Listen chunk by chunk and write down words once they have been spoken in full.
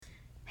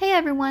Hey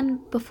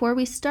everyone! Before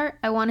we start,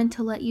 I wanted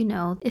to let you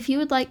know if you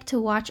would like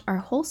to watch our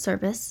whole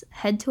service,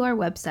 head to our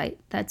website,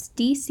 that's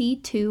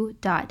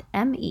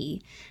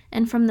dc2.me,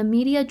 and from the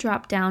media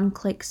drop-down,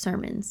 click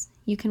sermons.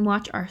 You can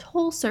watch our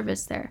whole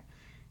service there.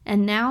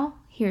 And now,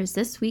 here's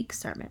this week's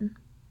sermon.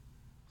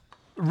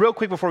 Real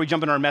quick before we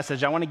jump into our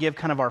message, I want to give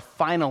kind of our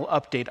final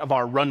update of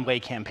our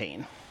Runway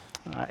campaign.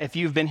 If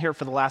you've been here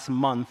for the last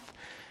month,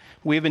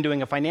 we've been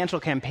doing a financial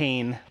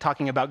campaign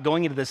talking about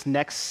going into this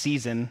next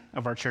season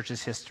of our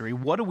church's history.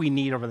 What do we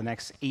need over the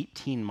next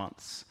 18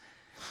 months?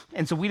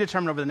 And so we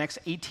determined over the next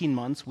 18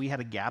 months, we had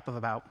a gap of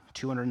about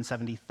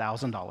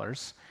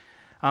 $270,000.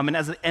 And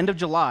as the end of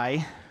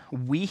July,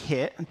 we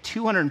hit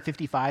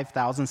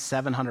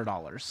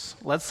 $255,700.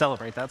 Let's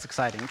celebrate. That's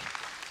exciting.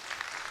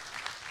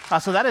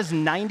 So that is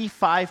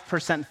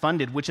 95%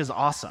 funded, which is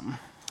awesome.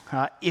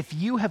 If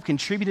you have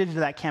contributed to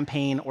that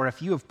campaign or if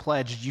you have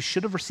pledged, you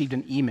should have received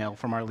an email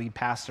from our lead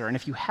pastor. And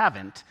if you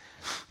haven't,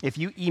 if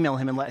you email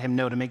him and let him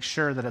know to make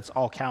sure that it's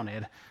all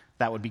counted,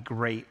 that would be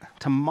great.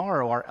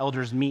 Tomorrow, our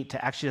elders meet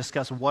to actually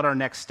discuss what our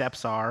next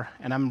steps are,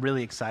 and I'm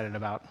really excited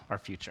about our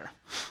future.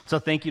 So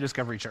thank you,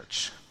 Discovery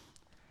Church.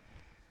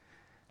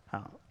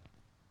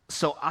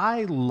 So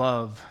I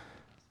love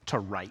to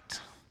write.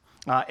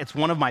 It's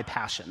one of my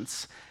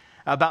passions.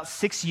 About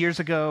 6 years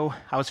ago,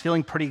 I was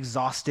feeling pretty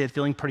exhausted,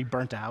 feeling pretty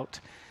burnt out.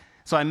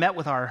 So I met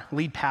with our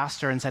lead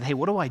pastor and said, hey,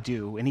 what do I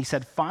do? And he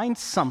said, find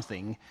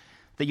something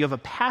that you have a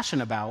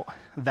passion about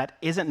that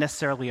isn't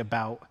necessarily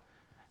about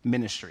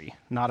ministry,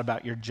 not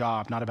about your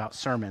job, not about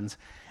sermons.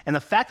 And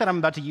the fact that I'm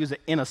about to use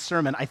it in a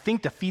sermon, I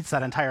think defeats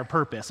that entire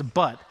purpose,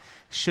 but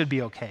should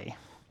be okay.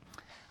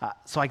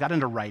 So I got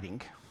into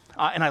writing,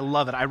 and I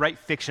love it. I write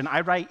fiction.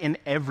 I write in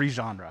every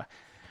genre,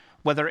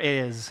 whether it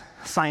is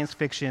science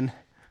fiction,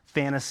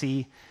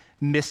 fantasy,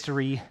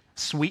 mystery,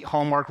 sweet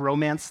Hallmark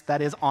romance.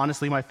 That is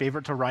honestly my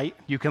favorite to write.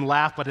 You can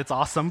laugh, but it's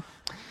awesome.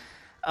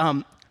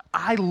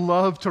 I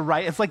love to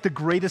write. It's like the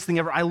greatest thing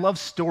ever. I love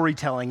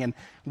storytelling and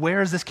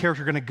where is this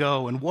character going to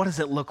go and what does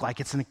it look like?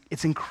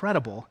 It's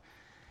incredible.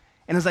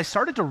 And as I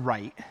started to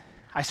write,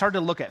 I started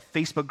to look at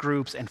Facebook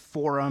groups and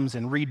forums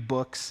and read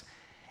books,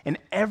 and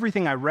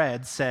everything I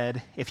read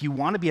said, if you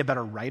want to be a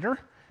better writer,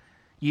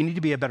 you need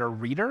to be a better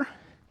reader,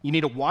 you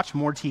need to watch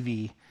more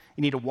TV,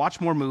 you need to watch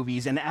more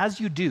movies, and as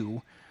you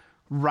do,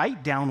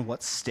 write down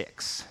what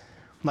sticks.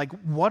 Like,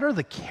 what are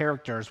the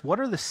characters? What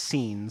are the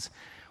scenes?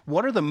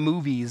 What are the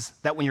movies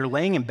that when you're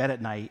laying in bed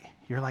at night,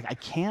 you're like, I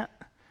can't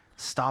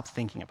stop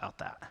thinking about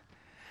that?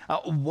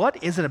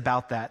 What is it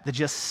about that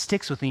just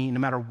sticks with me no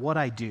matter what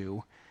I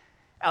do?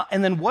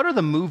 And then what are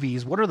the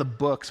movies? What are the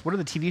books? What are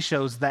the TV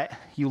shows that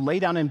you lay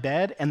down in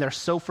bed and they're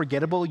so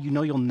forgettable, you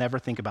know you'll never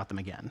think about them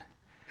again?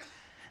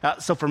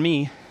 So for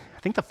me, I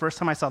think the first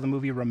time I saw the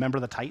movie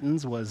Remember the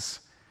Titans was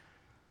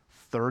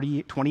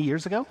 20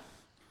 years ago,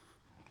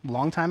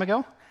 long time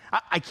ago.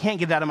 I can't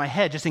get that out of my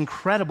head. Just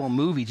incredible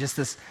movie, just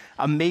this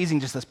amazing,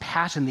 just this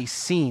passion, these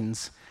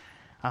scenes.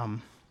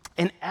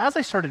 And as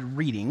I started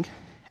reading,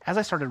 as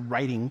I started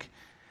writing,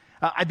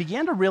 I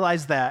began to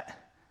realize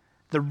that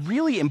the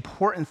really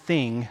important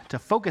thing to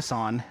focus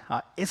on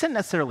isn't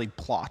necessarily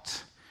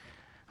plot.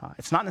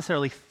 It's not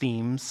necessarily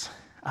themes,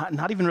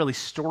 not even really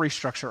story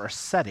structure or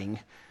setting.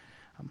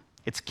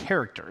 It's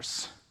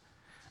characters,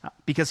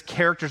 because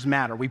characters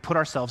matter. We put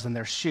ourselves in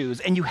their shoes,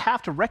 and you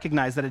have to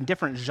recognize that in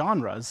different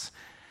genres,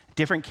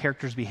 different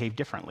characters behave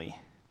differently.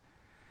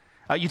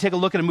 You take a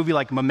look at a movie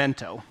like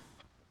Memento.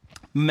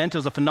 Memento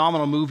is a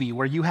phenomenal movie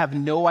where you have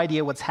no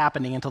idea what's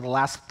happening until the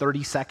last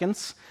 30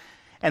 seconds,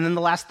 and then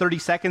the last 30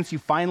 seconds, you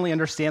finally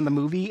understand the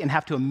movie and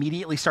have to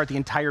immediately start the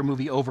entire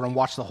movie over and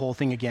watch the whole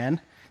thing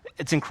again.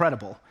 It's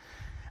incredible.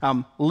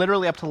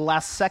 Literally up to the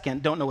last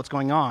second, don't know what's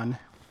going on.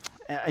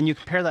 And you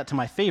compare that to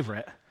my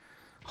favorite,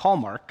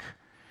 Hallmark,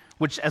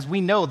 which, as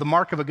we know, the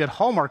mark of a good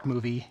Hallmark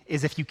movie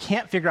is if you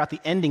can't figure out the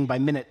ending by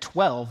minute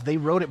 12, they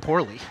wrote it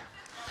poorly.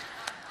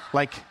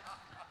 Like,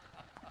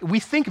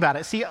 we think about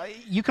it. See,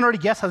 you can already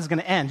guess how this is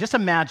going to end. Just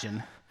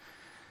imagine,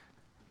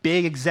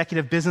 big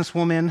executive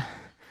businesswoman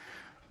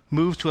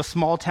moves to a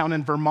small town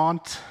in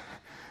Vermont,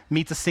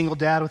 meets a single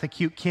dad with a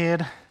cute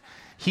kid.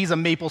 He's a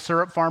maple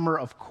syrup farmer,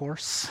 of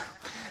course.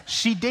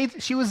 She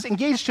was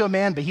engaged to a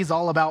man, but he's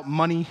all about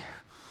money.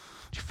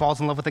 She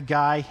falls in love with the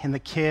guy and the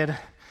kid.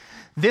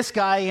 This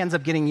guy ends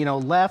up getting,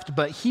 left,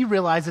 but he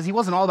realizes he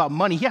wasn't all about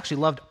money. He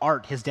actually loved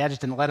art. His dad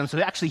just didn't let him, so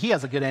actually he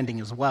has a good ending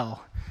as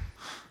well.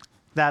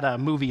 That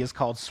movie is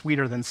called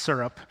Sweeter Than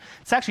Syrup.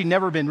 It's actually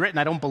never been written,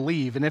 I don't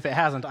believe, and if it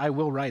hasn't, I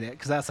will write it,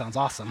 because that sounds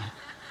awesome.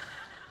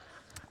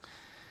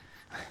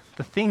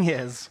 The thing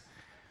is,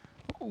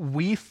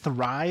 we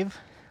thrive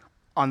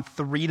on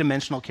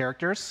three-dimensional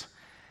characters.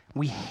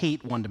 We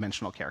hate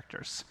one-dimensional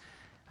characters.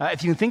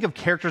 If you can think of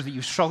characters that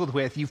you've struggled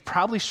with, you've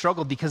probably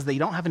struggled because they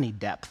don't have any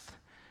depth.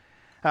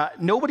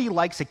 Nobody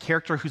likes a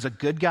character who's a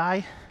good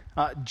guy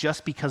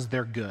just because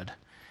they're good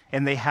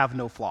and they have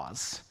no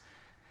flaws.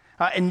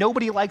 And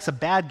nobody likes a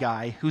bad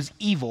guy who's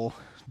evil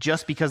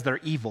just because they're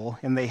evil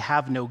and they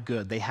have no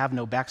good, they have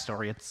no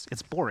backstory.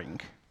 It's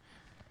boring.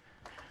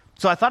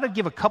 So I thought I'd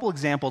give a couple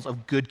examples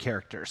of good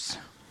characters.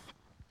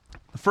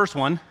 The first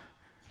one,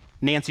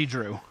 Nancy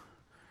Drew.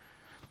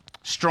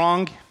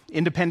 Strong,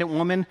 independent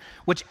woman,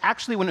 which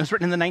actually, when it was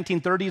written in the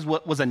 1930s,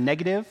 was a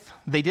negative.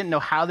 They didn't know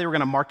how they were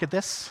going to market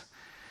this.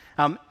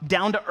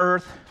 Down to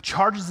earth,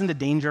 charges into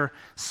danger,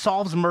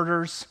 solves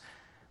murders,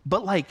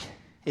 but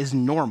is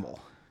normal.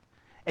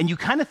 And you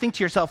kind of think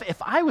to yourself,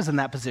 if I was in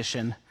that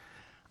position,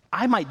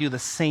 I might do the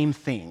same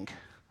thing.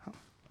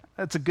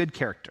 That's a good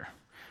character.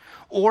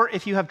 Or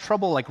if you have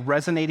trouble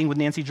resonating with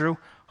Nancy Drew,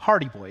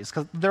 Hardy Boys,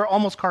 because they're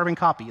almost carbon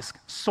copies,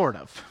 sort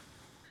of.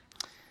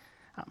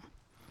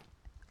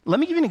 Let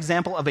me give you an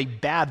example of a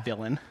bad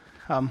villain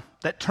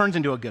that turns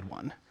into a good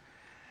one.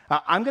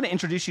 I'm going to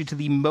introduce you to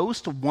the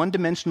most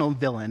one-dimensional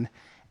villain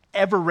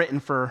ever written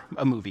for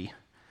a movie.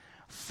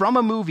 From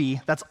a movie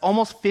that's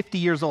almost 50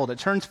 years old. It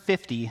turns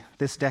 50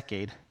 this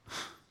decade.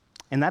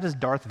 And that is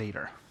Darth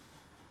Vader.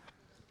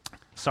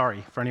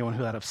 Sorry for anyone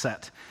who got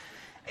upset.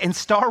 In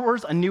Star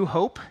Wars: A New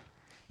Hope,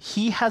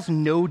 he has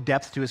no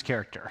depth to his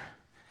character.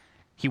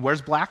 He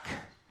wears black.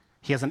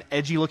 He has an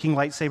edgy-looking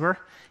lightsaber.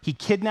 He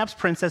kidnaps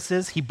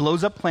princesses. He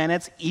blows up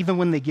planets, even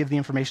when they give the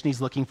information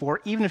he's looking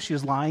for. Even if she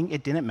was lying,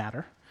 it didn't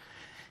matter.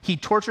 He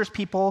tortures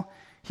people.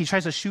 He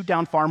tries to shoot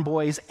down farm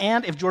boys.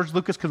 And if George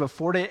Lucas could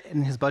afford it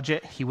in his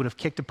budget, he would have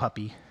kicked a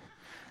puppy.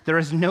 There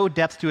is no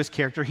depth to his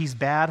character. He's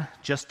bad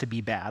just to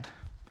be bad.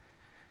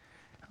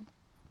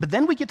 But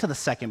then we get to the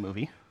second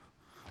movie,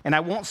 and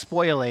I won't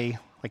spoil a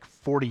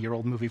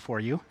 40-year-old movie for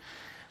you,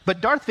 but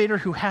Darth Vader,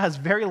 who has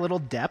very little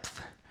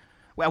depth.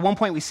 At one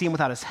point, we see him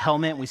without his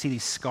helmet, and we see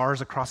these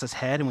scars across his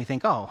head, and we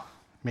think, oh,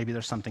 maybe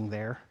there's something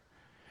there.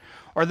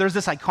 Or there's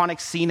this iconic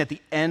scene at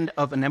the end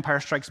of An Empire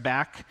Strikes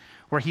Back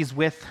where he's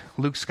with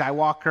Luke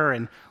Skywalker,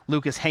 and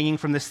Luke is hanging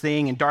from this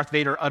thing, and Darth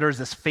Vader utters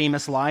this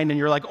famous line, and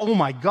you're like, oh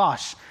my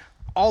gosh,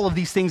 all of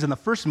these things in the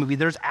first movie,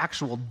 there's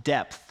actual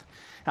depth.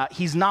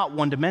 He's not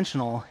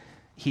one-dimensional,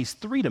 he's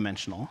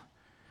three-dimensional.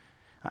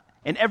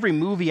 And every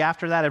movie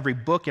after that, every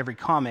book, every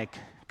comic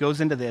goes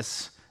into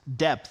this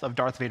depth of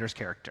Darth Vader's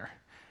character.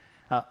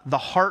 The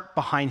heart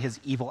behind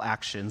his evil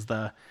actions,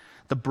 the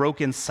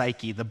broken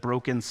psyche, the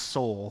broken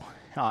soul,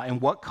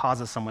 and what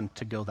causes someone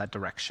to go that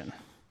direction.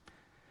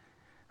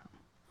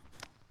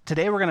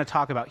 Today we're going to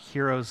talk about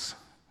heroes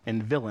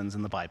and villains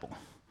in the Bible.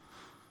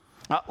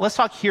 Let's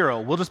talk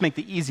hero. We'll just make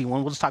the easy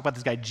one. We'll just talk about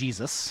this guy,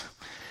 Jesus.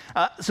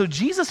 So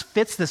Jesus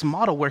fits this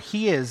model where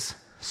he is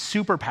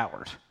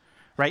superpowered,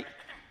 right?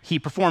 He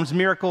performs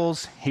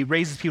miracles, he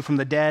raises people from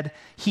the dead,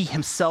 he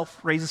himself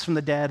raises from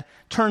the dead,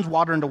 turns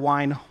water into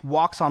wine,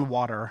 walks on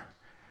water,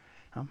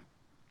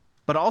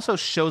 but also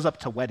shows up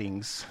to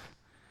weddings.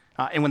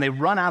 And when they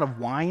run out of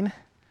wine,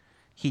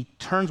 he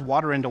turns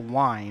water into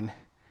wine,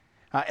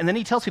 and then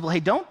he tells people, hey,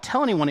 don't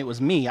tell anyone it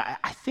was me.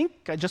 I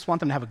think I just want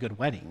them to have a good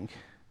wedding.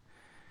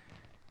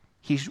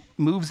 He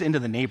moves into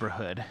the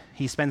neighborhood.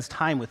 He spends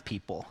time with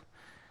people.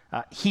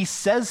 He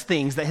says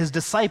things that his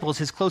disciples,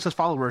 his closest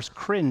followers,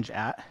 cringe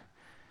at.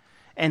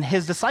 And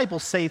his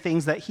disciples say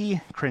things that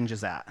he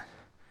cringes at.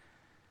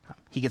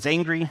 He gets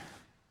angry.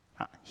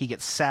 He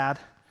gets sad.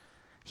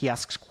 He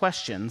asks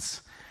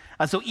questions.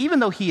 So even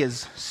though he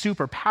is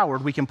super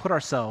powered, we can put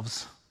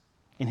ourselves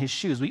in his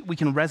shoes. We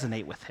can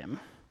resonate with him.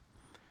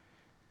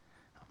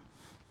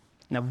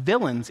 Now,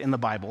 villains in the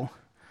Bible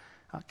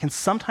can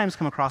sometimes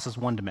come across as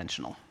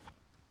one-dimensional.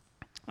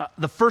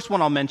 The first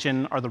one I'll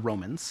mention are the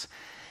Romans.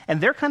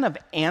 And they're kind of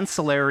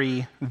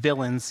ancillary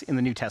villains in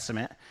the New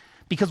Testament.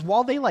 Because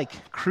while they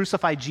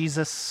crucify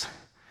Jesus,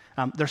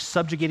 they're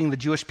subjugating the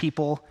Jewish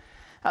people,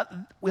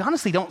 we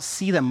honestly don't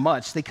see them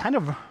much. They kind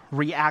of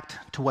react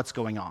to what's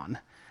going on.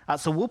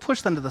 So we'll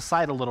push them to the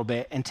side a little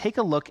bit and take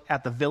a look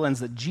at the villains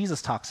that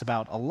Jesus talks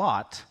about a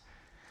lot,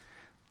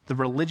 the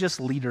religious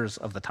leaders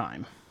of the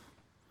time.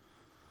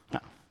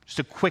 Just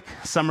a quick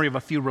summary of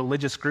a few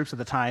religious groups at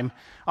the time.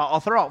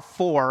 I'll throw out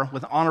 4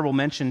 with honorable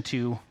mention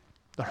to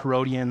the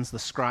Herodians, the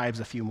scribes,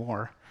 a few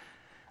more.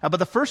 But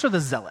the first are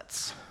the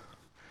Zealots.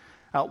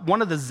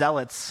 One of the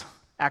Zealots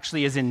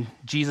actually is in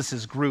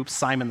Jesus' group,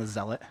 Simon the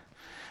Zealot.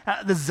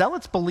 The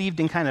Zealots believed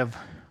in kind of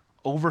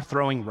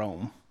overthrowing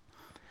Rome.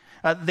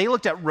 They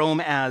looked at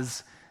Rome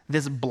as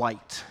this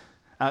blight.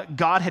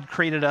 God had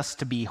created us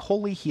to be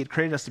holy. He had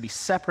created us to be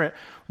separate.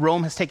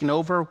 Rome has taken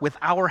over. With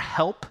our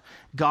help,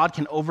 God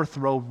can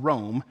overthrow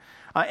Rome.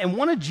 And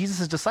one of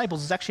Jesus'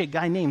 disciples is actually a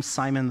guy named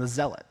Simon the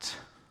Zealot.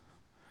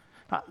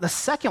 The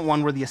second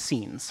one were the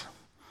Essenes.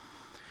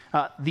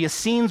 The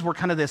Essenes were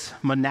kind of this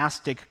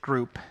monastic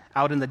group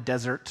out in the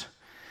desert,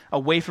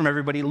 away from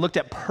everybody, looked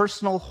at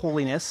personal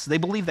holiness. They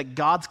believed that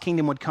God's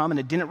kingdom would come and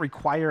it didn't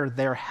require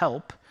their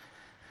help.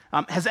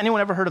 Has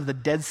anyone ever heard of the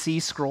Dead Sea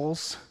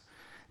Scrolls?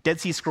 Dead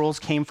Sea Scrolls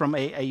came from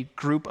a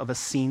group of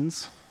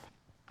Essenes.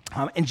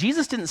 And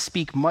Jesus didn't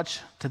speak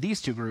much to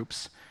these two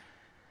groups.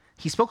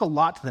 He spoke a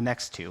lot to the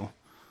next two,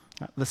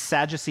 the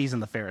Sadducees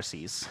and the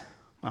Pharisees.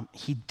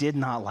 He did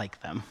not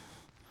like them.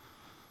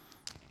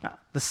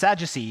 The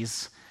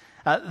Sadducees,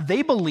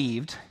 they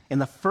believed in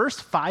the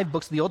first 5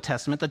 books of the Old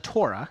Testament, the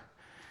Torah,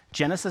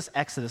 Genesis,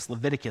 Exodus,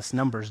 Leviticus,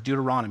 Numbers,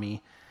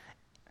 Deuteronomy,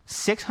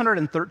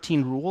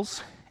 613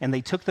 rules, and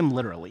they took them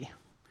literally.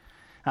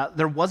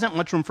 There wasn't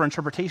much room for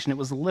interpretation. It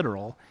was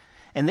literal.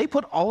 And they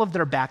put all of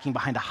their backing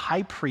behind a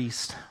high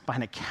priest,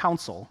 behind a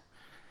council,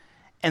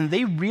 and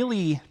they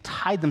really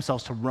tied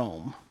themselves to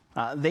Rome.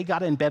 They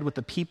got in bed with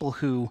the people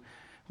who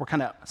were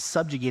kind of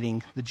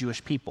subjugating the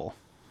Jewish people.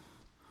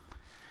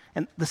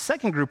 And the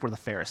second group were the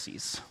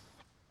Pharisees.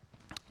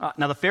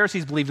 Now, the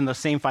Pharisees believed in those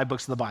same 5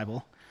 books of the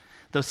Bible,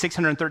 those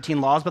 613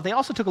 laws, but they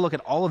also took a look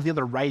at all of the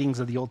other writings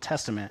of the Old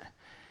Testament.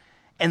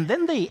 And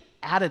then they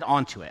added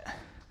onto it.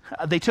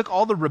 They took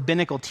all the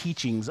rabbinical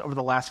teachings over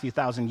the last few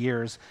thousand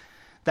years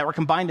that were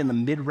combined in the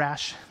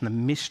Midrash and the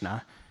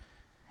Mishnah,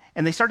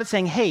 and they started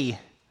saying, hey,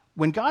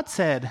 when God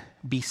said,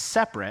 be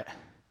separate,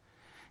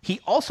 he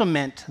also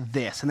meant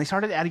this. And they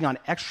started adding on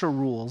extra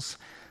rules.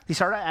 They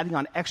started adding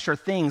on extra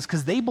things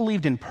because they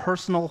believed in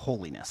personal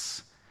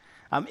holiness.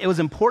 It was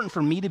important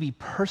for me to be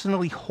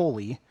personally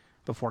holy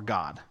before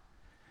God.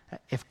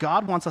 If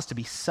God wants us to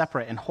be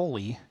separate and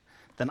holy,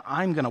 then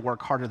I'm going to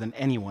work harder than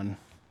anyone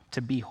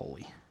to be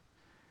holy.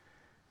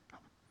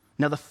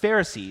 Now, the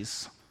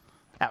Pharisees,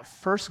 at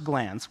first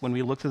glance, when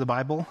we look through the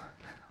Bible,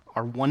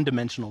 are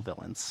one-dimensional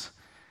villains.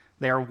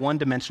 They are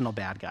one-dimensional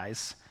bad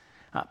guys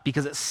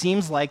because it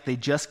seems like they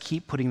just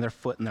keep putting their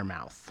foot in their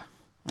mouth.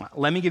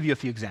 Let me give you a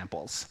few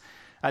examples.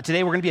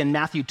 Today we're going to be in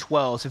Matthew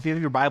 12, so if you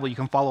have your Bible, you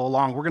can follow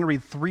along. We're going to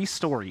read 3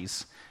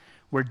 stories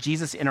where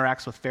Jesus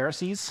interacts with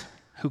Pharisees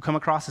who come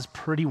across as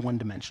pretty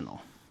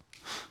one-dimensional.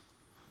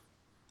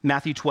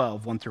 Matthew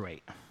 12, 1 through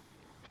 8.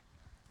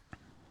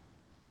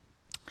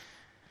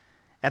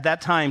 At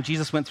that time,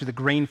 Jesus went through the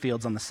grain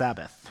fields on the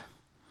Sabbath.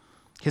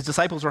 His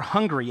disciples were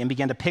hungry and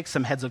began to pick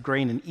some heads of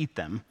grain and eat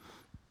them.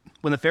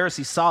 When the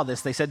Pharisees saw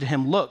this, they said to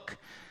him, look,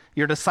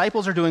 your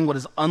disciples are doing what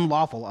is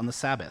unlawful on the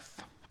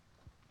Sabbath.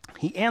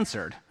 He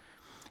answered,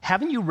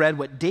 haven't you read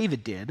what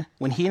David did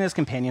when he and his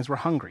companions were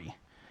hungry?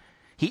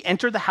 He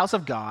entered the house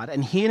of God,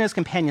 and he and his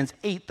companions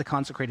ate the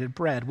consecrated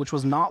bread, which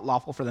was not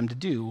lawful for them to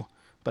do,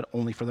 but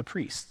only for the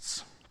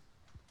priests.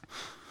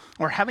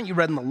 Or haven't you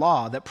read in the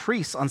law that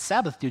priests on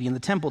Sabbath duty in the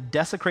temple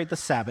desecrate the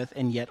Sabbath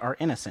and yet are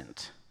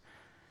innocent?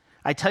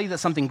 I tell you that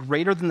something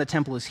greater than the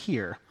temple is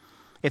here.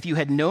 If you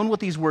had known what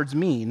these words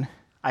mean,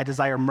 I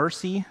desire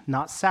mercy,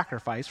 not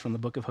sacrifice, from the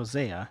book of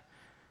Hosea,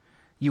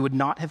 you would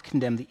not have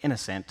condemned the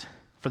innocent,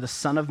 for the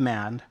Son of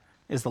Man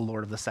is the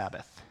Lord of the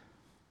Sabbath.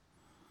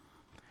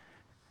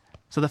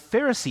 So the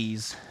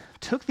Pharisees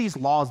took these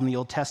laws in the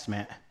Old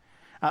Testament,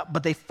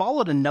 but they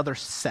followed another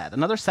set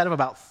of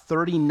about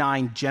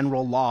 39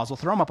 general laws. We'll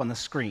throw them up on the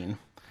screen.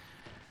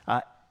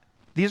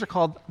 These are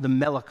called the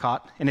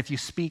Melachot, and if you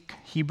speak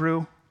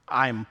Hebrew,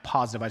 I'm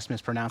positive I just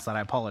mispronounced that.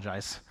 I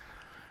apologize.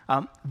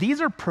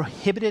 These are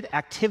prohibited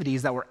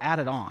activities that were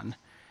added on.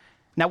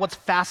 Now, what's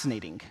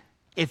fascinating,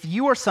 if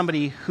you are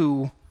somebody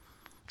who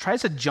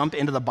tries to jump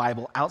into the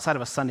Bible outside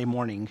of a Sunday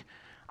morning,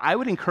 I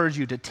would encourage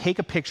you to take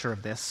a picture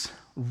of this,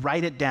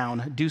 write it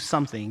down, do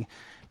something,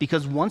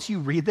 because once you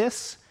read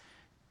this,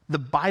 the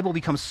Bible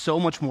becomes so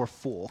much more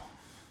full.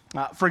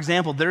 For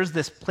example, there's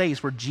this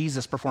place where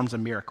Jesus performs a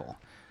miracle.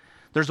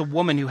 There's a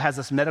woman who has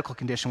this medical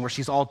condition where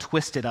she's all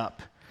twisted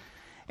up.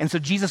 And so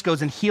Jesus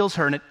goes and heals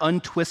her, and it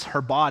untwists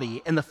her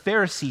body, and the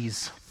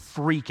Pharisees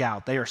freak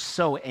out. They are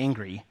so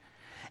angry.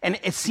 And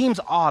it seems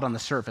odd on the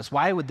surface.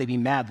 Why would they be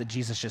mad that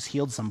Jesus just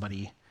healed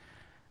somebody?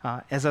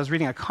 As I was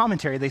reading a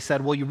commentary, they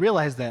said, well, you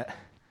realize that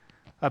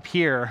up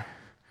here,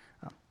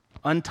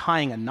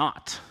 untying a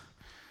knot,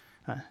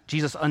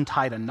 Jesus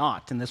untied a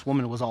knot, and this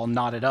woman was all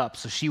knotted up,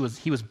 so he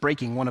was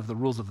breaking one of the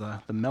rules of the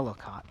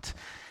Melachot.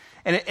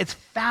 And it's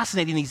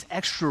fascinating, these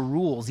extra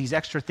rules, these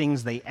extra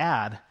things they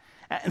add.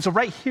 And so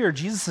right here,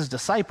 Jesus'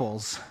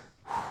 disciples,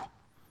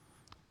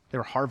 they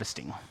were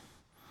harvesting.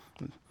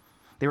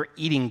 They were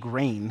eating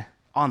grain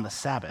on the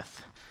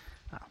Sabbath.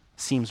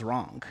 Seems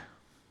wrong.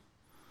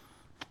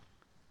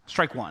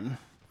 Strike one,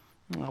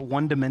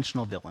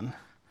 one-dimensional villain.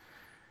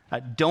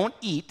 Don't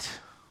eat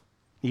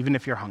even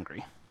if you're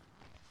hungry.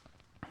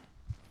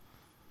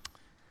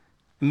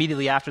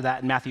 Immediately after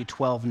that, in Matthew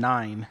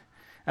 12:9,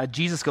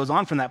 Jesus goes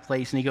on from that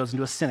place and he goes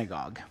into a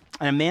synagogue.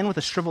 And a man with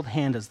a shriveled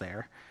hand is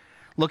there.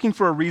 Looking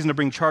for a reason to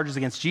bring charges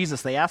against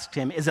Jesus, they asked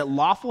him, is it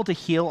lawful to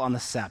heal on the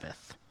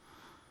Sabbath?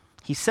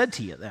 He said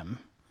to them,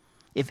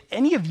 if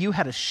any of you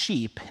had a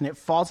sheep and it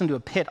falls into a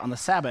pit on the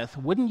Sabbath,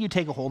 wouldn't you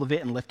take a hold of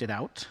it and lift it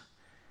out?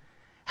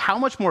 How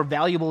much more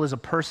valuable is a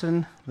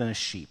person than a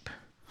sheep?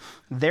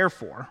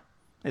 Therefore,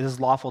 it is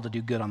lawful to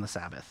do good on the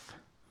Sabbath.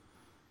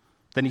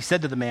 Then he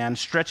said to the man,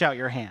 stretch out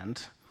your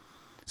hand.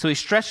 So he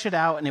stretched it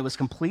out, and it was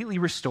completely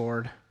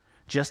restored,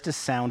 just as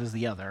sound as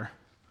the other.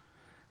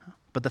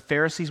 But the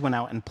Pharisees went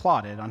out and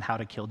plotted on how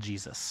to kill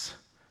Jesus,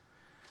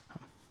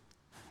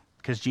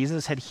 because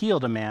Jesus had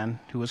healed a man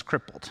who was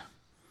crippled.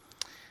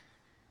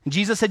 And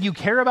Jesus said, you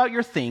care about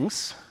your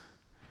things,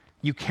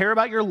 you care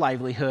about your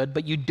livelihood,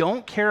 but you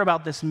don't care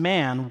about this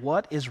man.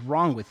 What is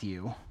wrong with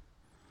you?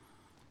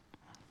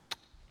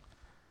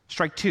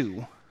 Strike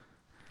two.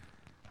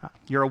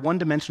 You're a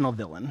one-dimensional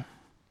villain.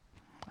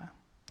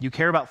 You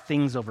care about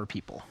things over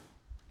people.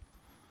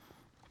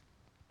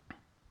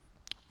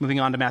 Moving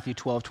on to Matthew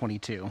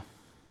 12:22.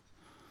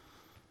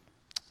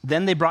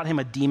 Then they brought him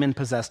a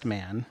demon-possessed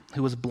man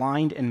who was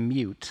blind and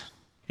mute,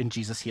 and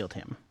Jesus healed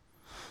him,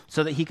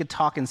 so that he could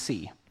talk and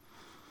see.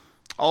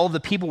 All of the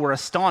people were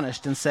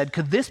astonished and said,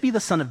 "Could this be the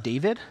son of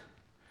David?"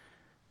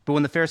 But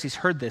when the Pharisees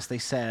heard this, they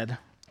said,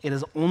 "It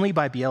is only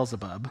by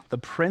Beelzebub, the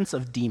prince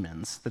of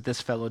demons, that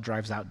this fellow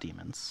drives out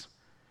demons."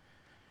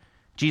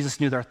 Jesus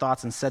knew their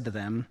thoughts and said to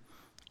them,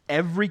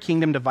 "Every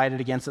kingdom divided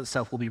against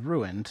itself will be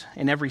ruined,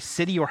 and every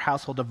city or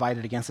household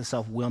divided against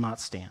itself will not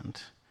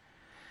stand.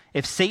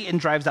 If Satan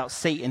drives out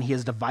Satan, he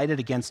is divided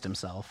against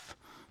himself.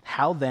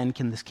 How then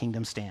can this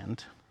kingdom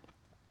stand?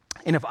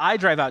 And if I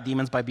drive out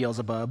demons by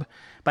Beelzebub,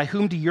 by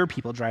whom do your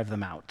people drive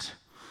them out?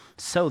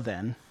 So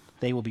then,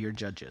 they will be your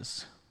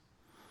judges.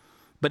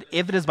 But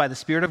if it is by the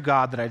Spirit of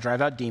God that I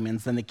drive out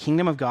demons, then the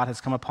kingdom of God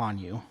has come upon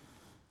you."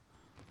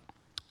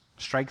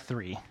 Strike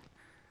three.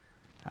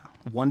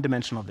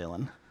 One-dimensional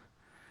villain.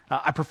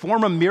 I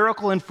perform a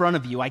miracle in front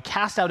of you. I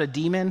cast out a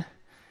demon,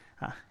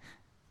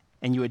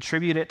 and you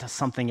attribute it to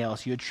something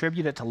else. You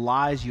attribute it to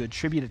lies. You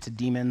attribute it to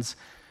demons.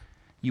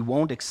 You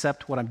won't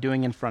accept what I'm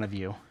doing in front of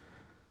you.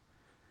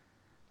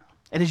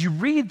 And as you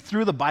read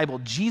through the Bible,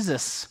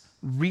 Jesus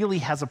really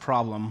has a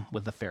problem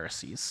with the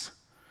Pharisees.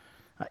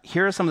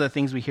 Here are some of the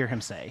things we hear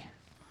him say.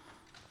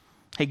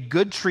 Hey,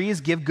 good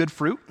trees give good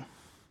fruit.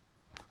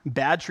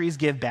 Bad trees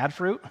give bad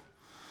fruit.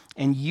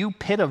 And you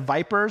pit of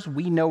vipers,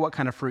 we know what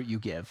kind of fruit you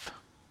give.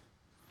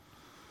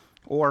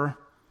 Or,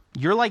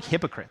 you're like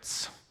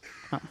hypocrites.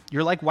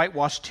 You're like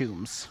whitewashed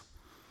tombs.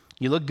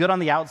 You look good on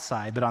the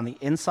outside, but on the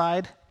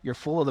inside, you're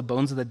full of the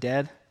bones of the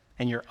dead,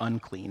 and you're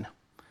unclean.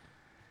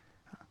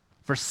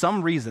 For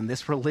some reason,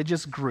 this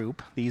religious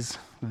group, these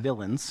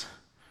villains,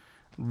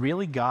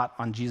 really got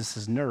on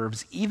Jesus'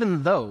 nerves,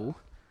 even though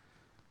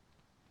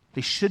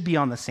they should be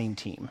on the same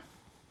team.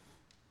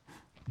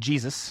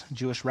 Jesus,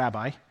 Jewish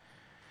rabbi,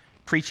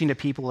 preaching to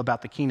people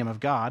about the kingdom of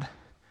God.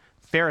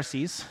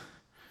 Pharisees,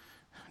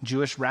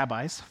 Jewish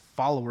rabbis,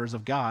 followers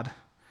of God.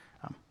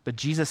 But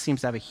Jesus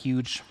seems to have a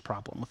huge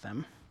problem with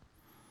them.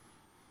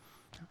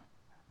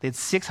 They had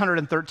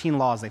 613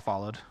 laws they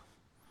followed.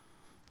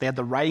 They had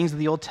the writings of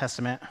the Old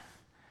Testament.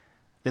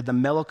 They had the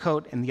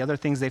Melokot and the other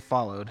things they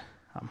followed.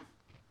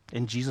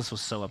 And Jesus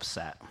was so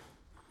upset.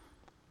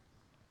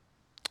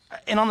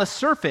 And on the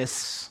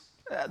surface,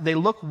 they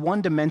look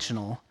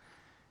one-dimensional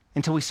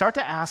until we start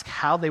to ask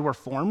how they were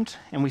formed,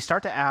 and we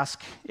start to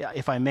ask,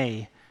 if I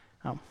may,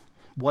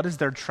 what is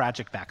their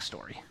tragic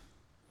backstory?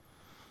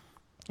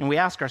 And we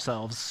ask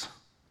ourselves,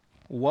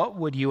 what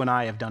would you and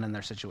I have done in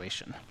their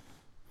situation?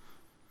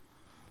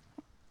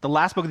 The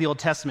last book of the Old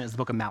Testament is the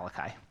book of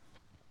Malachi.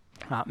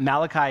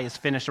 Malachi is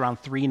finished around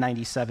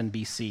 397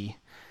 BC.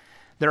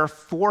 There are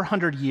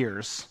 400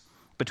 years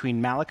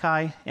between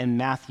Malachi and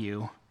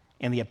Matthew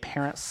and the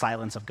apparent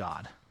silence of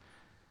God.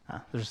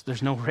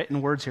 There's no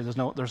written words here. There's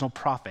no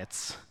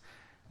prophets.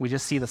 We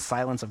just see the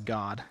silence of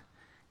God.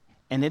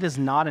 And it is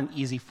not an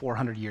easy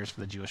 400 years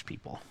for the Jewish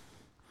people.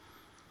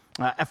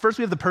 At first,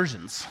 we have the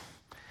Persians.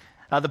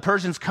 The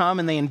Persians come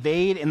and they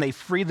invade and they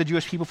free the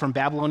Jewish people from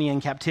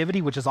Babylonian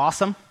captivity, which is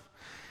awesome.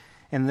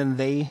 And then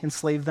they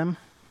enslave them.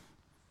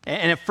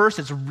 And at first,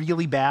 it's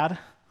really bad,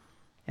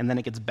 and then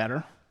it gets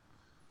better.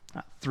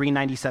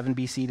 397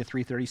 BC to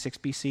 336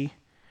 BC.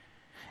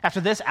 After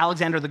this,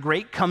 Alexander the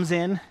Great comes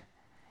in,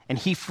 and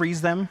he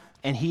frees them,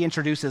 and he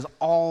introduces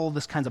all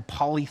this kinds of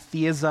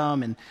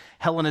polytheism and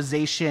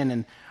Hellenization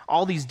and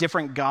all these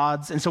different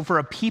gods. And so for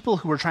a people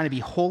who were trying to be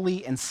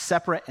holy and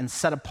separate and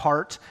set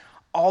apart,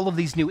 all of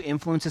these new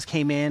influences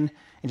came in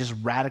and just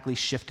radically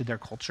shifted their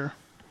culture.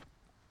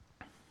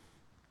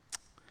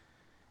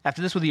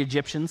 After this were the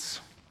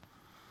Egyptians.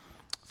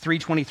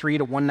 323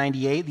 to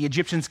 198, the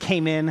Egyptians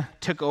came in,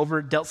 took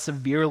over, dealt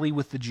severely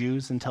with the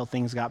Jews until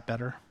things got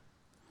better.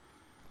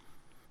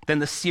 Then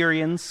the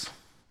Syrians,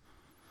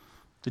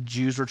 the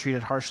Jews were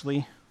treated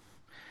harshly.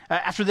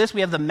 After this,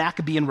 we have the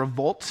Maccabean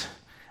revolt.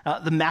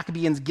 The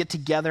Maccabeans get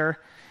together.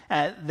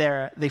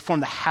 They form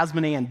the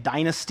Hasmonean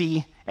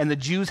dynasty, and the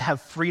Jews have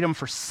freedom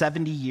for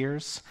 70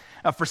 years.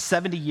 For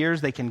 70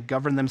 years, they can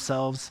govern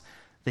themselves.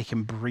 They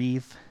can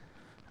breathe.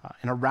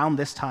 And around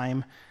this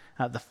time,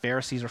 the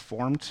Pharisees are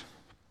formed.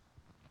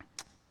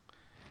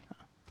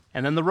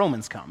 And then the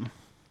Romans come,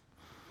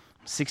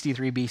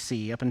 63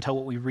 BC, up until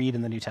what we read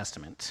in the New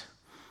Testament.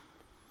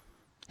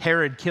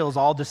 Herod kills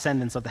all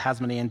descendants of the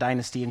Hasmonean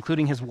dynasty,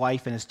 including his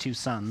wife and his 2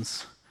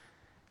 sons.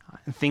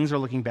 And things are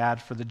looking bad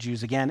for the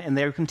Jews again, and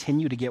they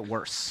continue to get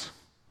worse.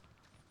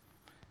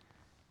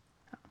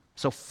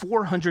 So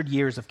 400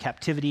 years of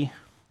captivity,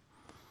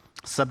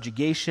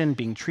 subjugation,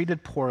 being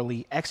treated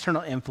poorly,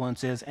 external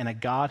influences, and a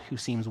God who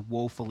seems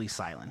woefully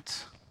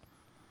silent.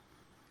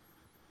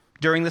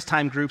 During this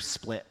time, groups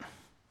split.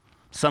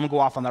 Some go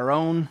off on their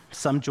own,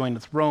 some join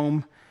with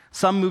Rome,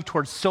 some move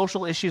towards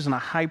social issues and a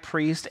high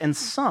priest, and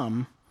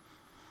some,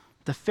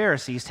 the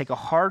Pharisees, take a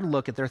hard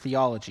look at their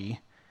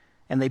theology,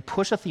 and they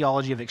push a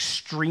theology of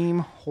extreme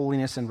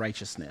holiness and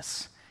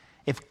righteousness.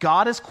 If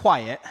God is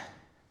quiet,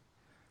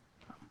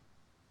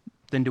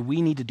 then do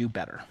we need to do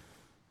better?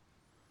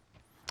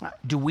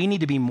 Do we need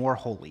to be more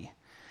holy?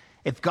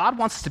 If God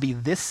wants us to be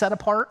this set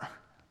apart,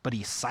 but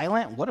he's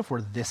silent, what if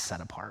we're this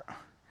set apart?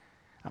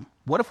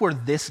 What if we're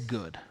this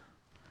good?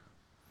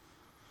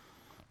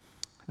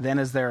 Then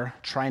as they're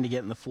trying to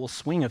get in the full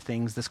swing of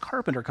things, this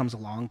carpenter comes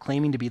along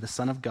claiming to be the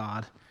Son of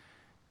God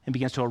and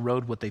begins to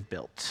erode what they've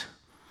built.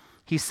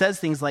 He says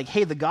things like,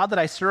 hey, the God that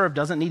I serve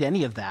doesn't need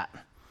any of that.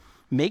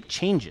 Make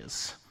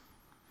changes.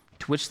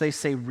 To which they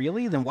say,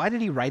 really? Then why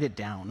did he write it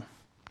down?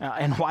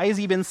 And why has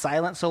he been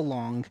silent so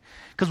long?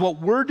 Because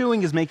what we're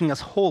doing is making us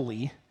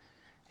holy,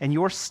 and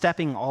you're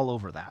stepping all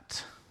over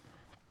that.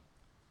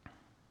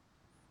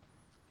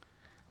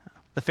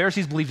 The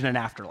Pharisees believed in an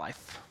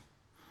afterlife,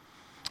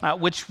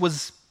 which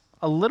was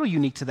a little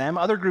unique to them.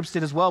 Other groups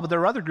did as well, but there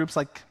were other groups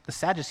like the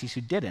Sadducees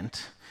who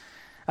didn't.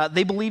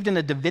 They believed in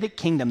a Davidic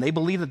kingdom. They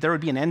believed that there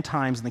would be an end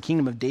times and the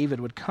kingdom of David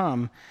would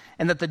come,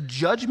 and that the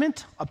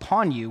judgment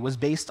upon you was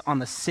based on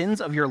the sins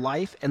of your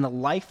life and the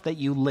life that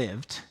you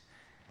lived.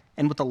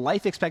 And with the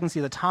life expectancy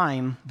of the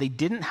time, they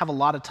didn't have a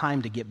lot of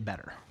time to get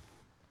better.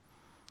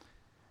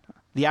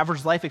 The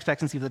average life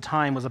expectancy of the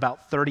time was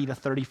about 30 to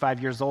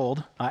 35 years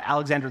old.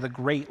 Alexander the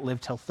Great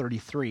lived till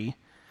 33.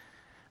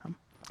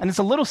 And it's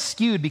a little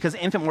skewed because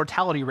infant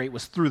mortality rate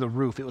was through the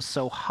roof. It was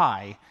so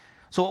high.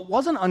 So it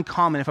wasn't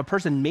uncommon if a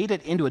person made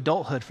it into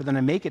adulthood for them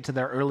to make it to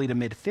their early to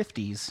mid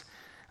 50s,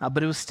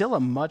 but it was still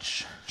a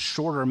much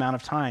shorter amount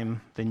of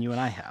time than you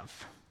and I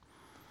have.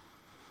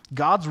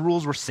 God's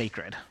rules were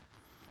sacred,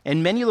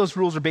 and many of those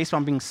rules are based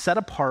on being set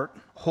apart,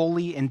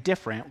 holy, and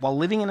different, while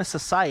living in a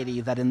society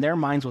that in their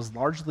minds was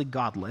largely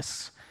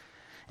godless,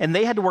 and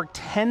they had to work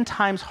 10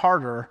 times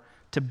harder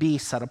to be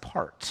set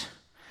apart.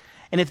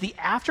 And if the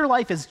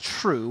afterlife is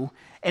true,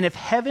 and if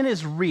heaven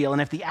is real,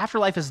 and if the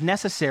afterlife is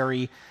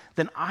necessary,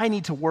 then I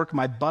need to work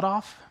my butt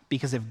off,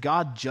 because if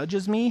God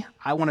judges me,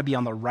 I want to be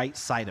on the right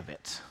side of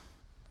it.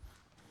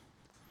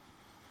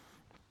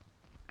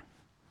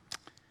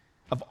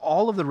 Of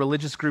all of the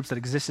religious groups that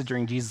existed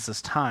during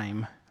Jesus'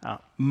 time,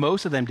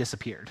 most of them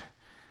disappeared.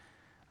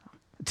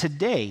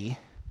 Today,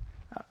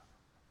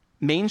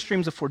 main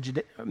forms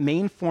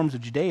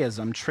of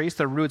Judaism trace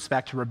their roots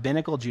back to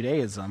rabbinical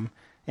Judaism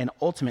and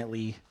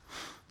ultimately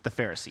the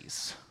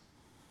Pharisees.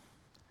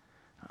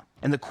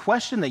 And the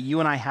question that you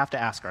and I have to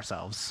ask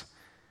ourselves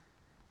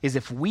is,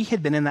 if we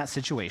had been in that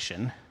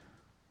situation,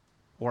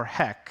 or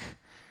heck,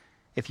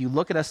 if you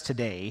look at us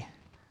today,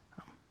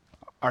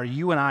 are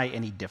you and I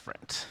any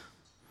different?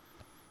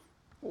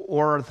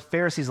 Or are the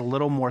Pharisees a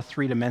little more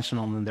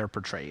three-dimensional than they're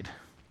portrayed?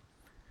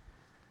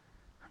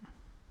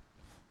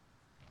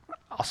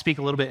 I'll speak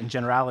a little bit in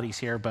generalities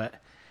here, but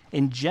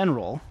in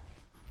general,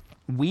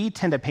 we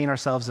tend to paint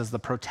ourselves as the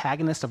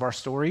protagonist of our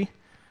story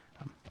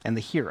and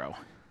the hero.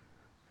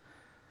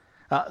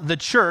 The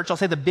church, I'll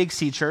say the Big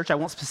C church, I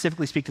won't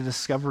specifically speak to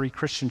Discovery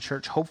Christian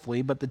Church,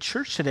 hopefully, but the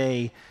church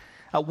today,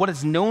 what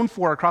it's known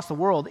for across the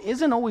world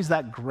isn't always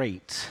that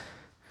great.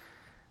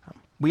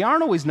 We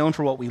aren't always known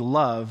for what we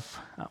love.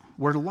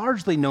 We're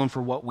largely known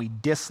for what we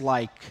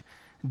dislike,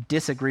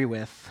 disagree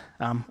with,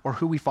 or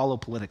who we follow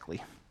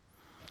politically.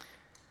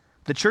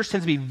 The church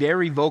tends to be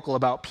very vocal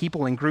about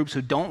people and groups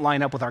who don't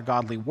line up with our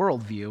godly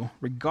worldview,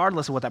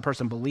 regardless of what that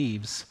person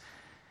believes.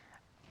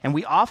 And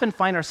we often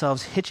find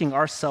ourselves hitching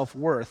our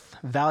self-worth,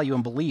 value,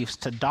 and beliefs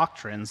to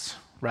doctrines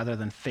rather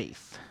than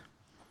faith.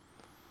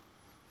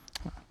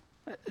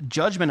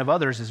 Judgment of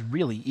others is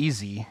really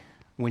easy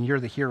when you're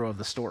the hero of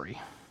the story.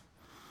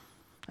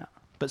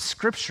 But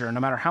Scripture,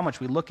 no matter how much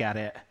we look at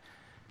it,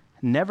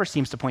 never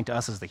seems to point to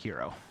us as the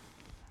hero.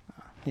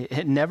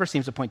 It never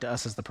seems to point to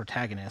us as the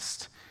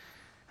protagonist.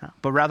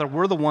 But rather,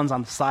 we're the ones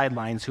on the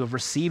sidelines who have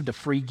received a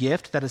free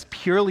gift that is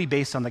purely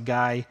based on the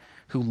guy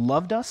who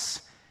loved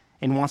us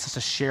and wants us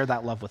to share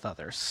that love with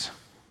others.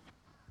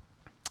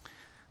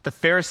 The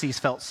Pharisees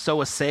felt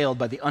so assailed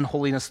by the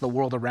unholiness of the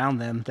world around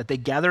them that they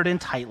gathered in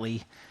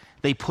tightly,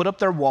 they put up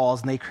their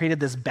walls, and they created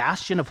this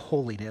bastion of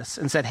holiness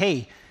and said,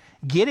 hey,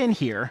 get in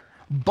here,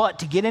 but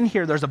to get in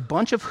here, there's a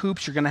bunch of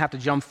hoops you're going to have to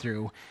jump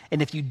through,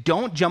 and if you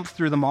don't jump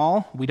through them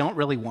all, we don't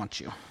really want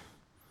you.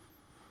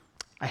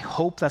 I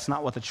hope that's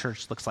not what the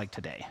church looks like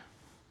today.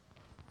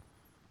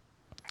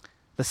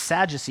 The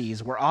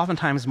Sadducees were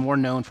oftentimes more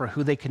known for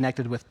who they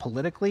connected with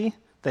politically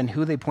than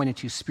who they pointed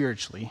to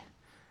spiritually.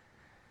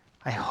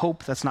 I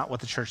hope that's not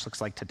what the church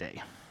looks like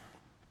today.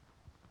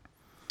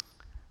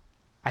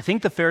 I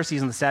think the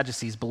Pharisees and the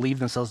Sadducees believed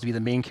themselves to be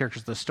the main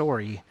characters of the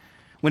story,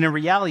 when in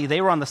reality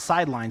they were on the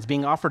sidelines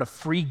being offered a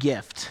free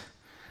gift.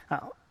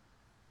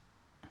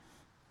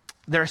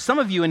 There are some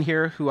of you in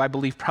here who I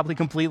believe probably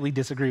completely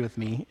disagree with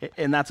me,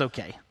 and that's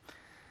okay.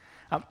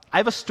 I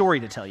have a story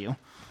to tell you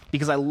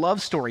because I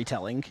love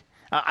storytelling.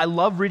 I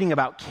love reading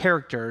about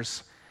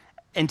characters,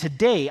 and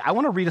today I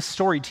want to read a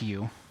story to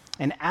you,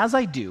 and as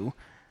I do,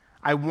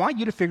 I want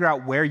you to figure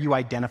out where you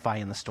identify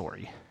in the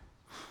story.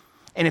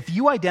 And if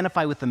you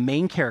identify with the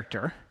main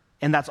character,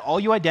 and that's all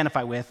you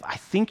identify with, I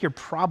think you're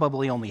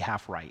probably only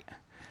half right.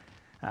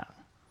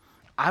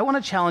 I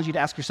want to challenge you to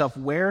ask yourself,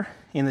 where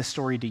in this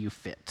story do you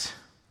fit?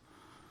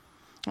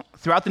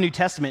 Throughout the New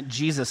Testament,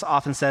 Jesus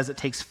often says it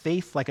takes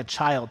faith like a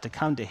child to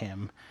come to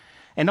him.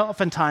 And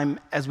oftentimes,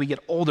 as we get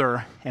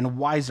older and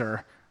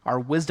wiser, our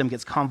wisdom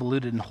gets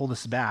convoluted and holds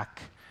us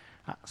back.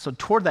 So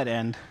toward that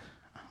end,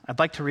 I'd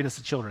like to read us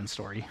a children's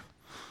story.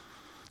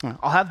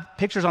 I'll have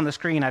pictures on the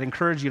screen. I'd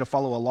encourage you to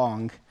follow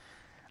along.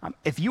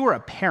 If you are a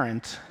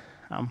parent,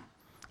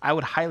 I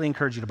would highly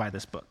encourage you to buy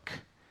this book.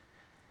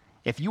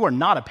 If you are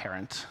not a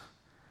parent,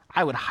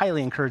 I would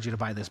highly encourage you to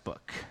buy this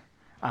book.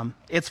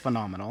 It's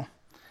phenomenal.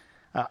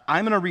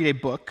 I'm going to read a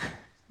book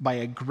by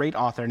a great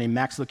author named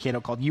Max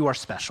Lucado called You Are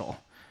Special.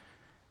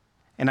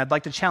 And I'd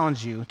like to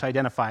challenge you to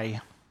identify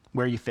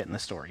where you fit in the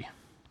story.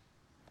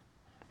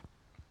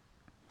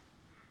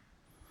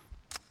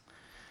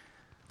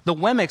 The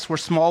Wemmicks were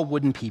small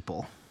wooden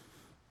people.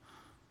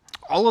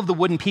 All of the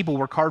wooden people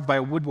were carved by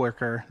a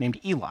woodworker named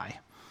Eli.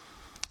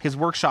 His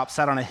workshop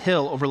sat on a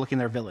hill overlooking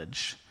their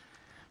village.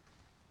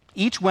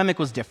 Each Wemmick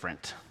was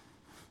different.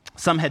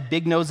 Some had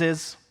big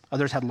noses,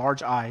 others had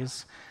large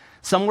eyes.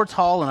 Some were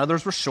tall and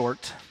others were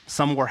short.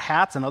 Some wore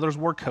hats and others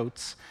wore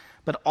coats.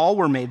 But all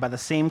were made by the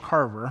same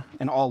carver,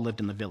 and all lived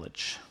in the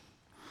village.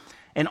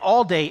 And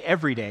all day,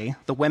 every day,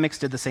 the Wemmicks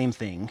did the same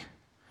thing.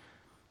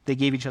 They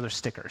gave each other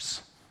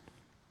stickers.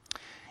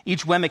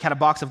 Each Wemmick had a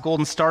box of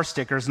golden star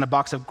stickers and a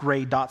box of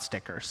gray dot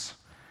stickers.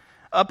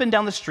 Up and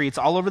down the streets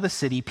all over the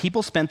city,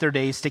 people spent their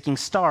days sticking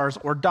stars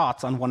or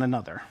dots on one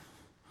another.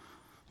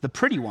 The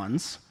pretty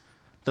ones,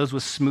 those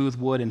with smooth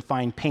wood and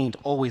fine paint,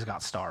 always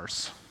got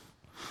stars.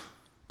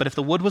 But if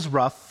the wood was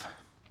rough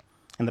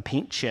and the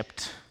paint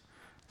chipped,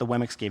 the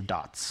Wemmicks gave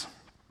dots.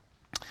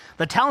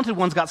 The talented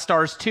ones got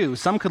stars too.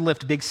 Some could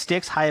lift big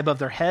sticks high above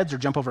their heads or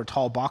jump over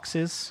tall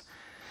boxes.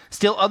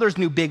 Still others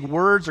knew big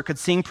words or could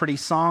sing pretty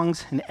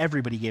songs, and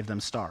everybody gave them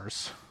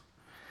stars.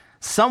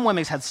 Some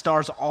Wemmicks had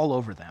stars all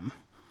over them.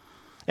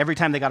 Every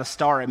time they got a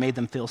star, it made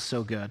them feel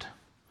so good.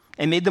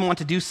 It made them want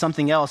to do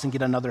something else and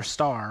get another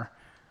star.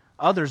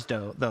 Others,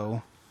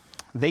 though,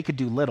 they could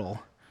do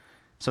little,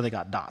 so they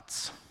got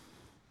dots.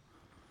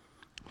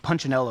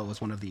 Punchinello was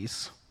one of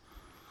these.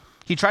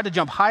 He tried to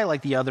jump high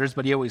like the others,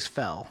 but he always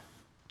fell.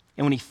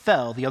 And when he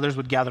fell, the others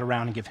would gather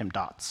around and give him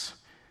dots.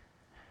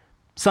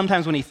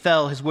 Sometimes when he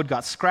fell, his wood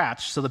got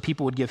scratched, so the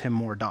people would give him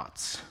more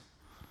dots.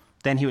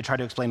 Then he would try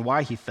to explain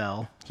why he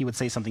fell. He would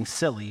say something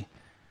silly,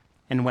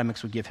 and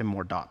Wemmicks would give him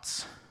more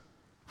dots.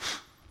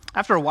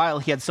 After a while,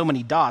 he had so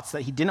many dots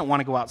that he didn't want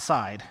to go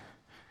outside.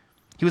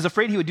 He was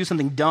afraid he would do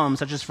something dumb,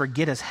 such as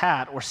forget his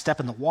hat or step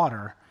in the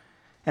water,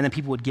 and then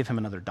people would give him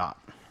another dot.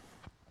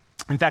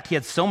 In fact, he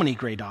had so many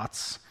gray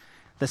dots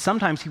that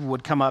sometimes people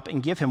would come up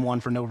and give him one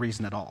for no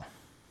reason at all.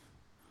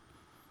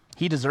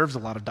 He deserves a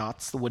lot of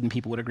dots, the wooden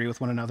people would agree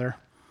with one another.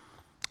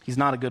 He's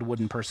not a good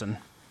wooden person.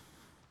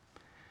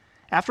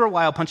 After a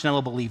while,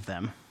 Punchinello believed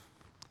them.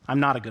 I'm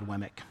not a good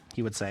Wemmick,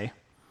 he would say.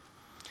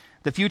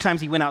 The few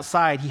times he went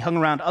outside, he hung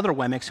around other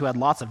Wemmicks who had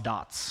lots of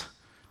dots.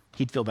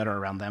 He'd feel better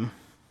around them.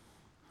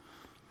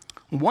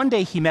 One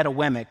day he met a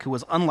Wemmick who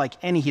was unlike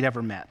any he'd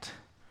ever met.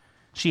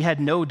 She had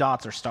no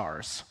dots or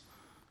stars.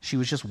 She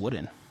was just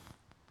wooden.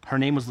 Her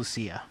name was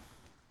Lucia.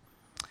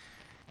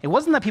 It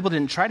wasn't that people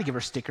didn't try to give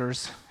her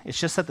stickers, it's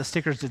just that the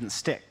stickers didn't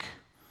stick.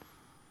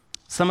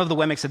 Some of the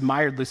Wemmicks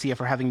admired Lucia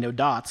for having no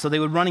dots, so they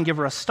would run and give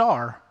her a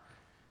star,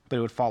 but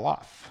it would fall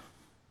off.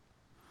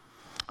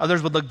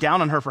 Others would look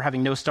down on her for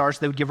having no stars, so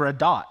they would give her a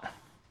dot,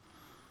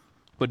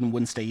 but it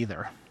wouldn't stay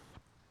either.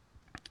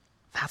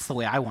 That's the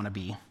way I want to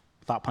be,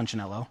 thought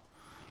Punchinello.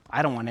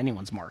 I don't want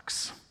anyone's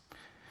marks.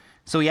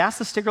 So he asked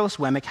the stickerless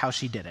Wemmick how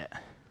she did it.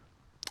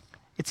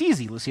 It's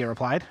easy, Lucia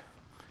replied.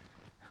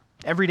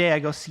 Every day I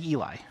go see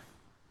Eli.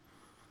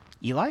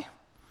 Eli?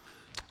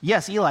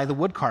 Yes, Eli, the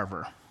wood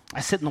carver.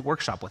 I sit in the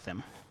workshop with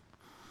him.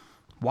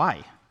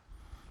 Why?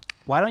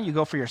 Why don't you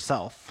go for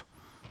yourself?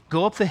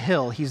 Go up the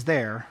hill, he's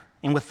there.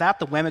 And with that,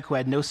 the Wemmick who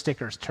had no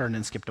stickers turned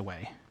and skipped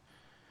away.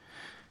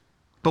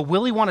 But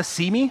will he want to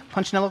see me?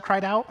 Punchinello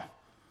cried out.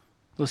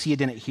 Lucia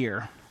didn't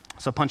hear,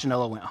 so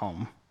Punchinello went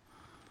home.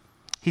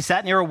 He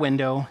sat near a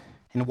window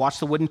and watched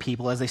the wooden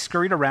people as they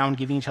scurried around,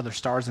 giving each other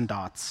stars and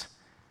dots.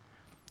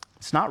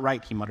 It's not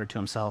right, he muttered to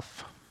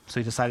himself, so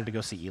he decided to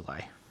go see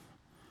Eli.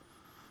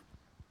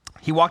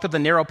 He walked up the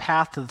narrow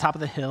path to the top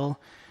of the hill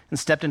and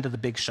stepped into the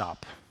big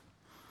shop.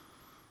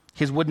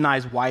 His wooden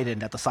eyes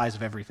widened at the size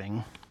of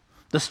everything.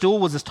 The stool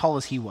was as tall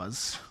as he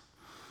was.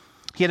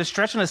 He had to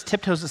stretch on his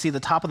tiptoes to see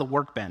the top of the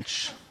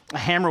workbench. A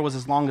hammer was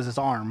as long as his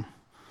arm.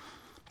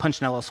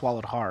 Punchinello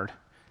swallowed hard.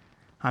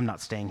 I'm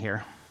not staying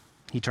here.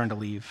 He turned to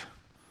leave.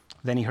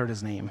 Then he heard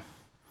his name.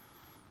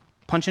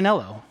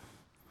 Punchinello.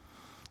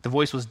 The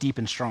voice was deep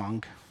and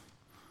strong.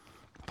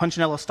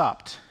 Punchinello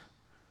stopped.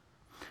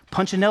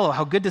 Punchinello,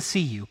 how good to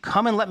see you.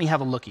 Come and let me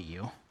have a look at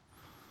you.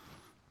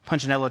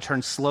 Punchinello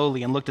turned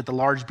slowly and looked at the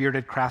large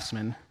bearded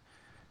craftsman.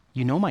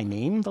 You know my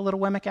name? The little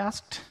Wemmick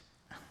asked.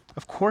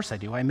 Of course I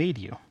do. I made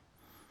you.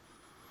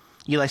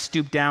 Eli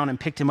stooped down and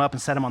picked him up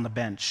and set him on the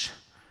bench.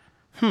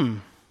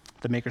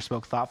 The maker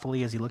spoke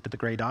thoughtfully as he looked at the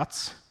gray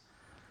dots.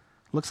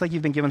 Looks like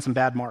you've been given some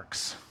bad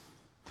marks.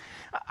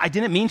 I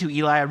didn't mean to,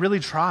 Eli. I really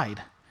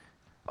tried.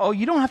 Oh,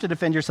 you don't have to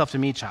defend yourself to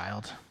me,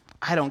 child.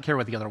 I don't care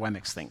what the other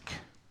Wemmicks think.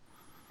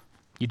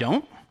 You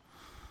don't?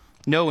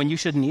 No, and you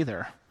shouldn't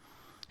either.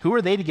 Who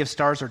are they to give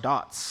stars or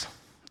dots?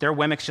 They're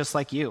Wemmicks just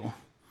like you.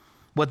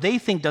 What they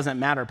think doesn't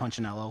matter,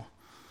 Punchinello.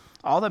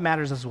 All that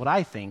matters is what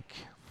I think,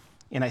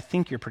 and I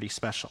think you're pretty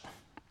special.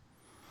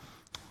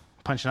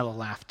 Punchinello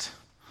laughed.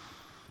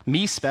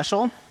 Me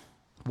special?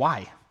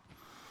 Why?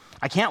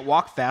 I can't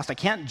walk fast. I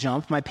can't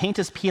jump. My paint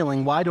is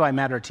peeling. Why do I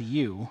matter to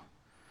you?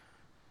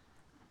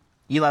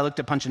 Eli looked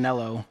at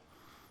Punchinello,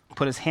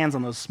 put his hands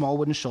on those small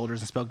wooden shoulders,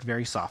 and spoke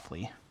very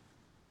softly.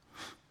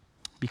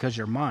 Because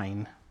you're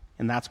mine,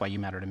 and that's why you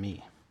matter to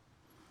me.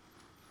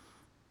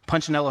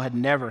 Punchinello had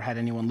never had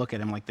anyone look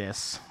at him like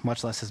this,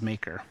 much less his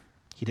maker.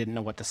 He didn't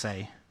know what to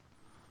say.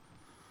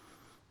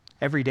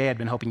 Every day I'd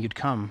been hoping you'd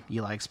come,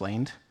 Eli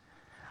explained.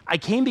 I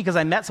came because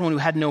I met someone who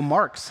had no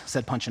marks,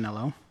 said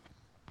Punchinello.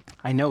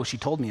 I know, she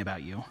told me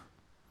about you.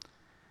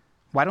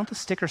 Why don't the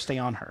stickers stay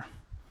on her?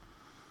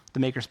 The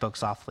maker spoke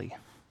softly.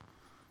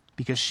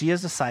 Because she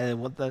has decided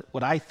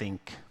what I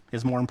think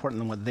is more important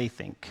than what they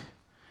think.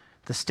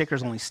 The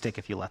stickers only stick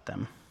if you let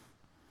them.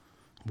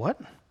 What?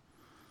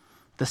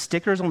 The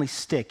stickers only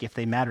stick if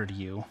they matter to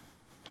you.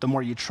 The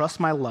more you trust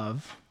my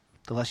love,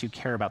 the less you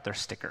care about their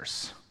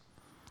stickers.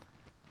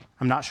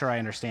 I'm not sure I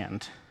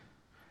understand.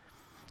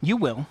 You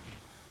will,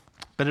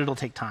 but it'll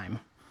take time.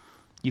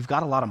 You've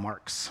got a lot of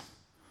marks.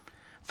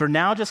 For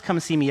now, just come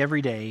see me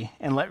every day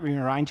and let me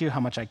remind you how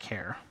much I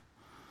care.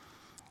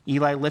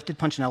 Eli lifted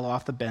Punchinello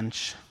off the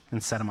bench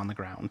and set him on the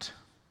ground.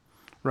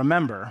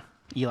 Remember,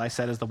 Eli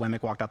said as the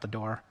Wemmick walked out the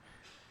door,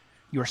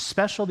 you're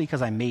special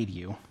because I made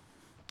you,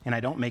 and I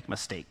don't make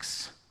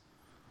mistakes.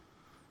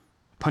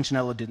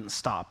 Punchinello didn't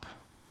stop,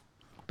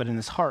 but in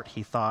his heart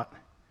he thought,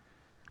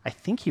 I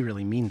think he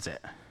really means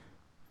it.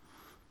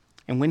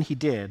 And when he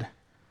did,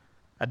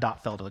 a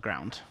dot fell to the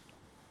ground.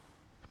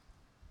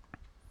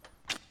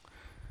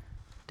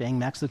 Dang,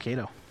 Max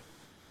Lucado.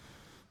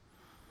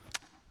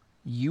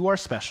 You are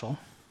special,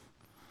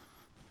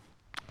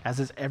 as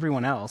is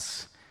everyone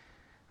else,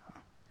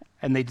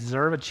 and they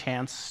deserve a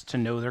chance to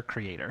know their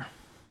creator.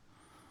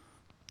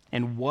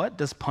 And what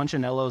does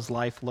Punchinello's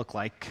life look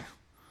like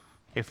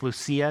if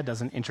Lucia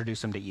doesn't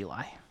introduce him to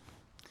Eli?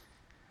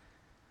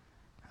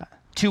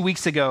 2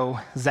 weeks ago,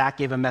 Zach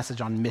gave a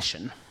message on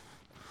mission.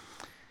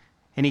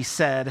 And he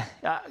said,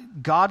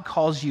 God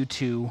calls you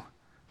to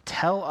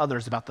tell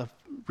others about the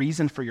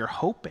reason for your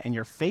hope and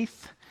your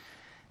faith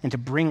and to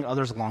bring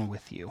others along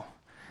with you.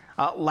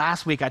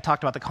 Last week, I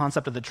talked about the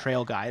concept of the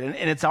trail guide,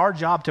 and it's our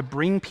job to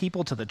bring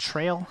people to the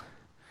trail,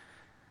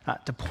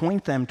 to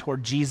point them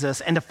toward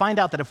Jesus, and to find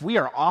out that if we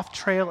are off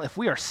trail, if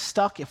we are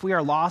stuck, if we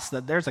are lost,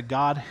 that there's a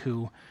God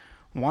who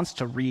wants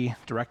to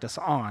redirect us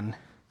on.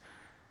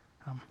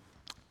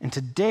 And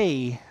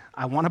today,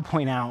 I want to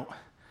point out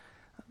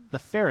the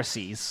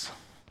Pharisees,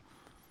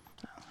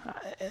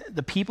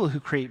 the people who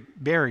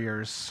create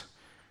barriers,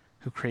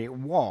 who create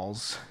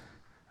walls,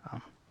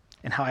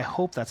 and how I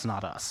hope that's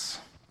not us.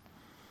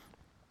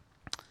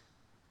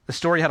 The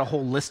story had a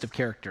whole list of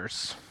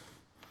characters.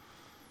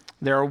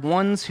 There are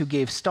ones who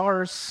gave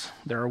stars,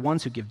 there are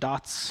ones who give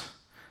dots,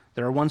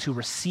 there are ones who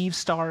receive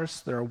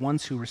stars, there are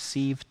ones who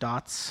receive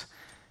dots,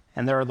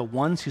 and there are the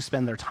ones who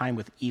spend their time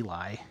with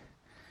Eli.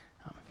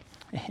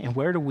 And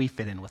where do we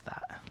fit in with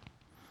that?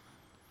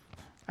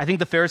 I think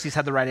the Pharisees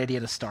had the right idea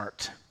to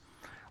start.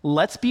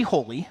 Let's be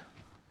holy.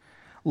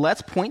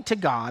 Let's point to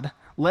God.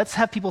 Let's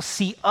have people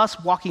see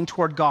us walking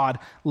toward God.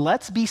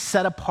 Let's be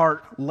set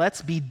apart.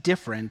 Let's be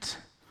different.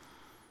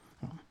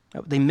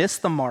 They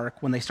missed the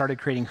mark when they started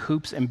creating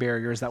hoops and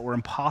barriers that were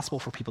impossible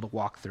for people to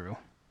walk through.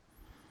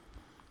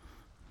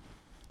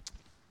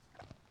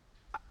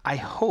 I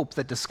hope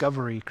that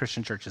Discovery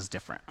Christian Church is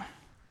different.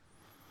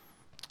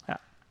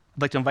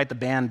 I'd like to invite the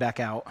band back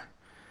out.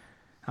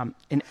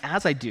 And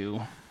as I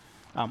do,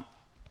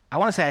 I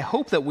want to say I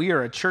hope that we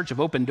are a church of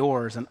open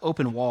doors and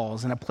open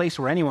walls and a place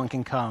where anyone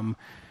can come,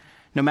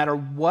 no matter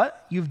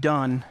what you've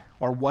done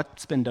or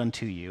what's been done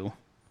to you,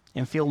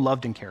 and feel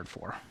loved and cared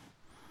for.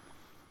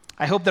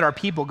 I hope that our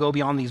people go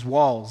beyond these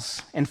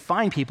walls and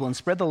find people and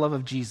spread the love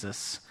of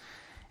Jesus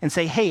and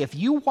say, hey, if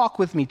you walk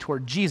with me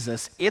toward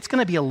Jesus, it's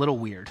going to be a little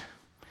weird.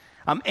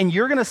 And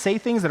you're going to say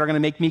things that are going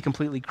to make me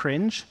completely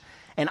cringe,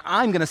 and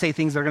I'm going to say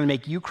things that are going to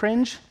make you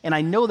cringe, and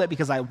I know that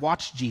because I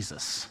watched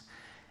Jesus.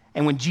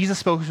 And when Jesus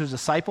spoke to his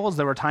disciples,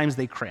 there were times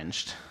they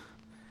cringed.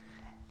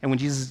 And when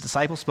Jesus'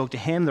 disciples spoke to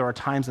him, there were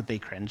times that they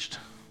cringed.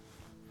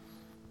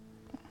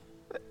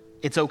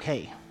 It's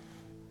okay.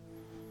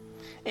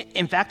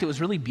 In fact, it was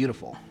really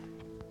beautiful.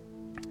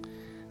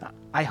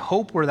 I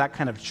hope we're that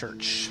kind of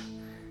church.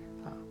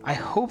 I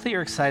hope that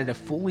you're excited to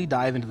fully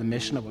dive into the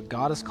mission of what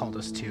God has called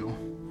us to.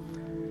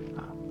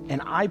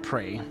 And I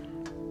pray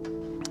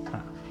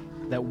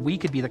that we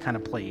could be the kind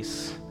of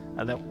place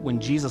that when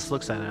Jesus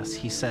looks at us,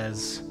 he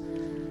says,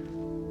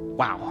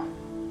 wow,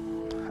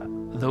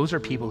 those are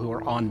people who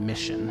are on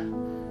mission,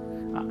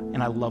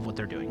 and I love what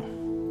they're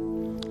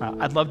doing.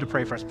 I'd love to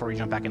pray for us before we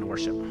jump back into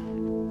worship.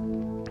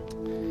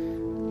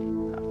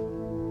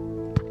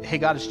 Hey,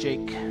 God, it's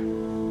Jake.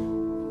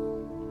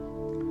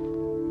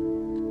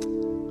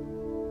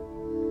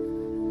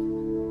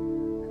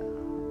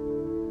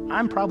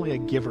 I'm probably a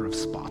giver of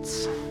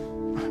spots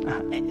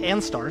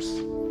and stars.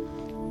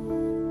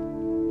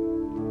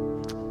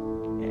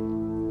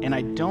 And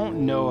I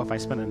don't know if I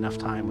spent enough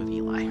time with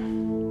Eli.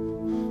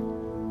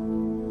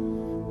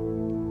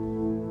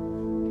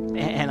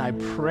 And I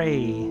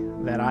pray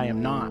that I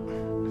am not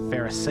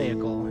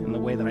Pharisaical in the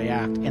way that I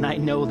act, and I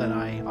know that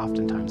I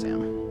oftentimes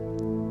am.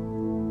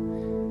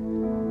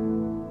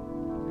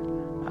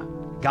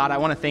 God, I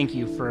want to thank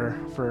you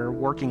for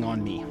working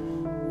on me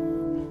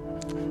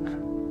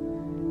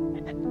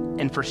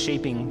and for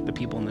shaping the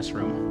people in this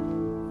room.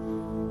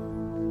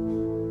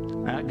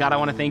 God, I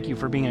want to thank you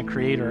for being a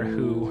creator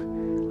who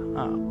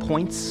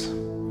points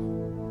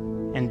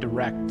and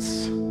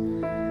directs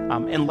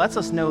and lets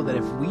us know that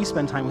if we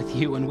spend time with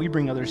you and we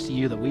bring others to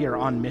you, that we are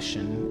on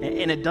mission.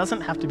 And it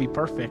doesn't have to be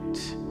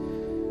perfect.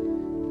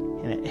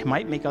 And it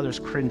might make others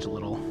cringe a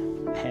little,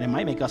 and it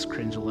might make us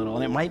cringe a little,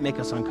 and it might make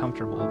us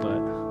uncomfortable, but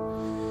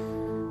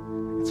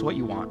it's what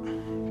you want.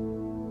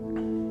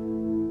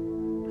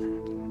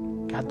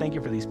 God, thank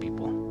you for these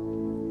people.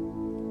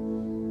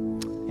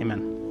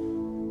 Amen.